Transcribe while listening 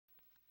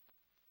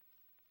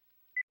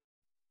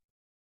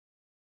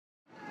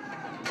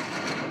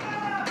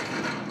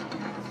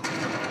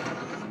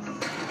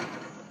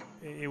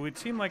would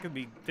seem like it'd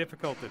be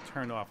difficult to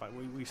turn off.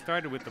 We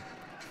started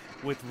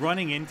with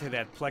running into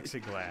that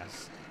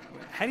plexiglass.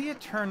 How do you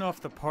turn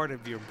off the part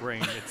of your brain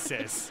that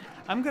says,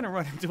 I'm going to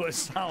run into a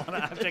solid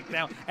object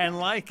now and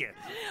like it?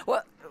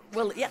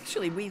 Well,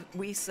 actually,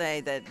 we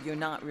say that you're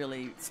not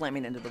really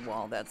slamming into the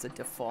wall. That's a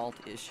default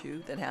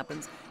issue that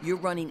happens. You're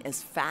running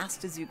as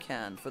fast as you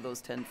can for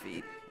those 10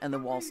 feet, and the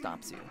wall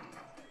stops you.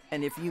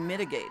 And if you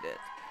mitigate it,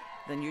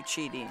 then you're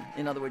cheating.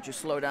 In other words, you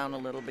slow down a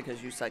little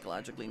because you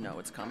psychologically know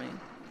it's coming.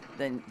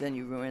 Then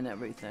you ruin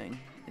everything.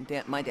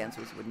 And my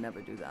dancers would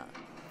never do that.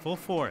 Full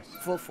force.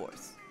 Full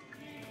force.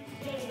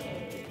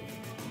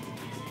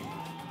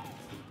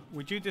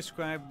 Would you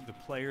describe the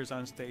players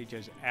on stage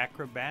as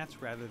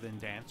acrobats rather than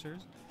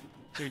dancers?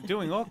 They're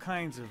doing all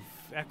kinds of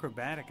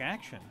acrobatic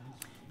action.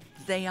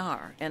 They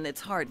are, and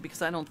it's hard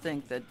because I don't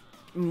think that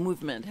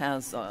movement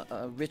has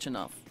a rich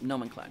enough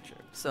nomenclature.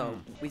 So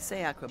we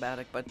say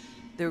acrobatic, but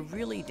they're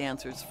really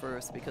dancers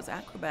first because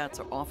acrobats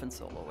are often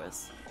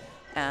soloists.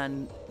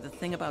 And the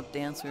thing about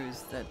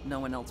dancers that no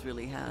one else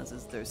really has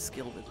is their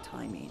skill with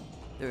timing,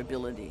 their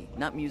ability,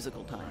 not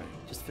musical timing,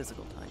 just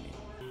physical timing.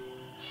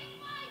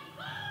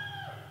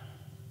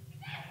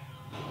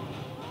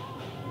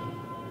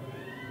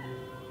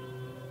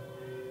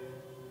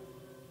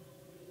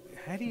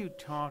 How do you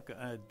talk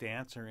a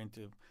dancer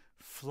into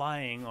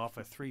flying off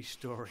a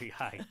 3-story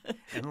height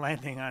and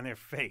landing on their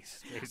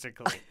face,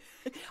 basically?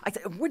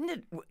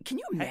 Can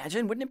you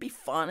imagine? Wouldn't it be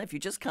fun if you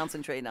just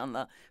concentrate on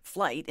the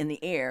flight in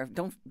the air?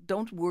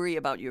 Don't worry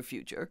about your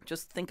future.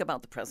 Just think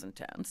about the present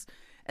tense.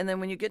 And then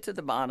when you get to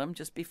the bottom,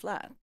 just be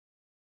flat.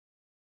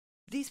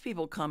 These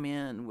people come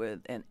in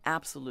with an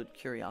absolute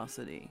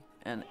curiosity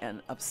and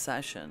an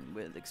obsession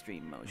with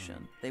extreme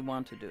motion. They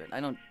want to do it.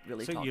 I don't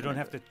really talk. So you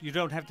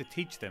don't have to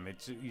teach them.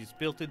 It's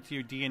built into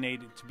your DNA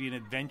to be an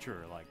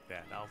adventurer like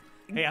that.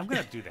 Hey, I'm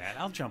going to do that.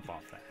 I'll jump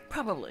off that.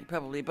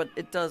 Probably, but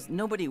it does.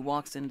 Nobody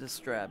walks into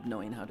Streb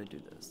knowing how to do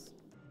this.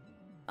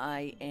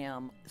 I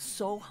am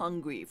so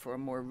hungry for a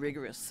more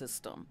rigorous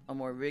system, a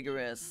more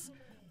rigorous,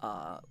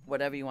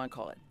 whatever you want to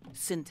call it,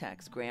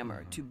 syntax,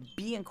 grammar, to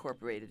be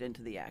incorporated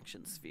into the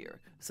action sphere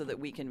so that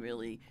we can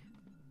really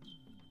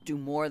do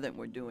more than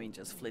we're doing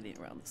just flitting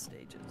around the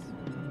stages.